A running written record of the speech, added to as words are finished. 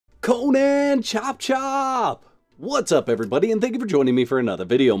Conan Chop Chop! What's up everybody, and thank you for joining me for another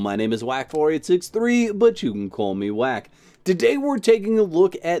video. My name is Whack4863, but you can call me Whack. Today we're taking a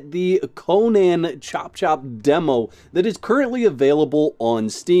look at the Conan Chop Chop demo that is currently available on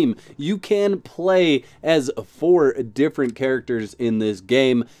Steam. You can play as 4 different characters in this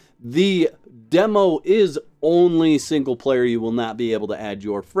game. The demo is only single player. You will not be able to add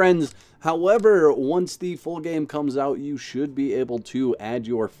your friends. However, once the full game comes out, you should be able to add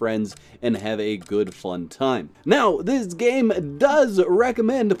your friends and have a good fun time. Now, this game does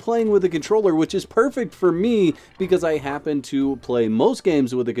recommend playing with a controller, which is perfect for me because I happen to play most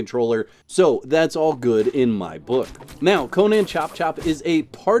games with a controller, so that's all good in my book. Now, Conan Chop Chop is a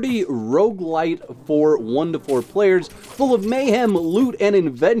party roguelite for 1 to 4 players, full of mayhem, loot, and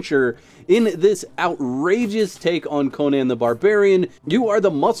adventure. In this outrageous take on Conan the Barbarian, you are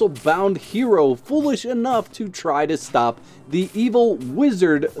the muscle-bound hero foolish enough to try to stop the evil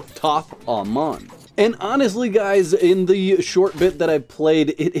wizard Toth Amon. And honestly guys, in the short bit that I've played,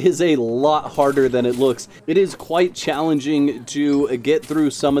 it is a lot harder than it looks. It is quite challenging to get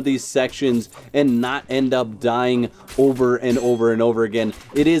through some of these sections and not end up dying over and over and over again.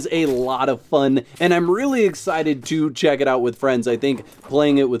 It is a lot of fun, and I'm really excited to check it out with friends. I think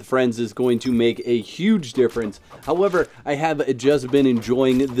playing it with friends is going to make a huge difference. However, I have just been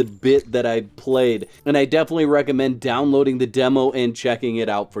enjoying the bit that I've played, and I definitely recommend downloading the demo and checking it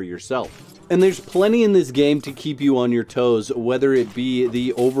out for yourself. And there's plenty in this game to keep you on your toes, whether it be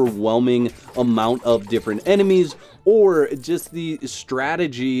the overwhelming amount of different enemies or just the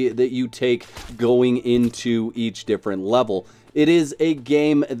strategy that you take going into each different level. It is a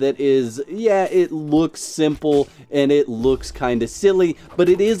game that is, yeah, it looks simple and it looks kind of silly, but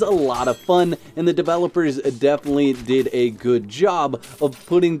it is a lot of fun, and the developers definitely did a good job of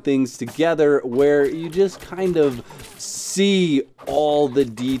putting things together where you just kind of see all the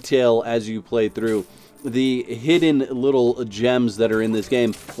detail as you play through. The hidden little gems that are in this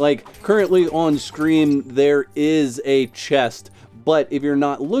game. Like, currently on screen, there is a chest, but if you're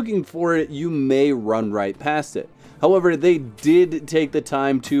not looking for it, you may run right past it. However, they did take the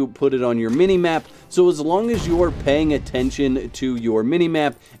time to put it on your minimap, so as long as you're paying attention to your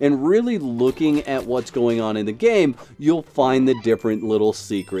minimap and really looking at what's going on in the game, you'll find the different little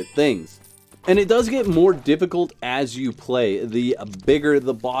secret things. And it does get more difficult as you play. The bigger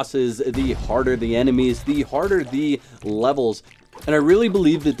the bosses, the harder the enemies, the harder the levels. And I really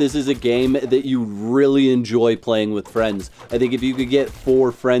believe that this is a game that you really enjoy playing with friends. I think if you could get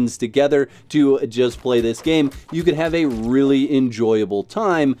 4 friends together to just play this game, you could have a really enjoyable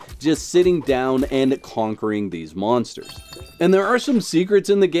time just sitting down and conquering these monsters. And there are some secrets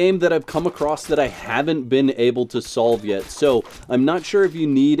in the game that I've come across that I haven't been able to solve yet. So I'm not sure if you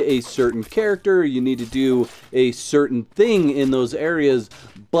need a certain character, you need to do a certain thing in those areas,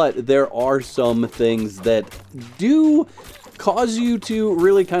 but there are some things that do cause you to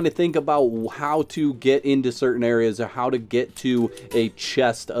really kind of think about how to get into certain areas or how to get to a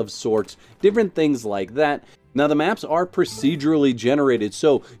chest of sorts, different things like that. Now, the maps are procedurally generated,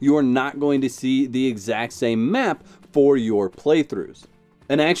 so you are not going to see the exact same map for your playthroughs.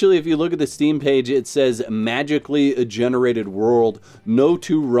 And actually, if you look at the Steam page, it says magically generated world. No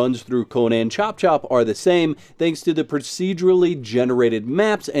 2 runs through Conan Chop Chop are the same. Thanks to the procedurally generated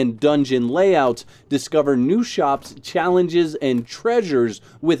maps and dungeon layouts, discover new shops, challenges, and treasures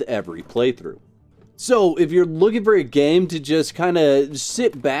with every playthrough. So, if you're looking for a game to just kind of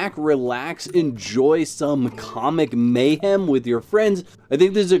sit back, relax, enjoy some comic mayhem with your friends, I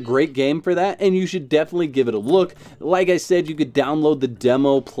think this is a great game for that, and you should definitely give it a look. Like I said, you could download the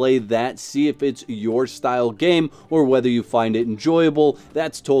demo, play that, see if it's your style game, or whether you find it enjoyable.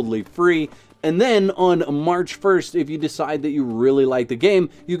 That's totally free. And then on March 1st, if you decide that you really like the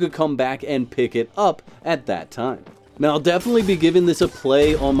game, you could come back and pick it up at that time. Now, I'll definitely be giving this a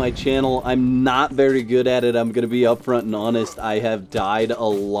play on my channel. I'm not very good at it. I'm going to be upfront and honest. I have died a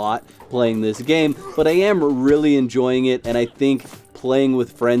lot playing this game, but I am really enjoying it, and I think playing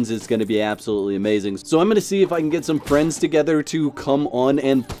with friends is going to be absolutely amazing. So I'm going to see if I can get some friends together to come on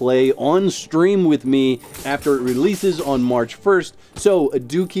and play on stream with me after it releases on March 1st, so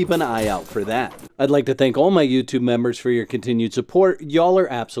do keep an eye out for that. I'd like to thank all my YouTube members for your continued support. Y'all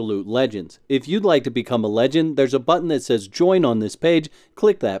are absolute legends. If you'd like to become a legend, there's a button that says join on this page.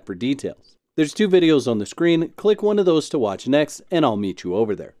 Click that for details. There's 2 videos on the screen. Click one of those to watch next, and I'll meet you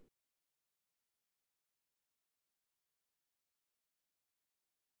over there.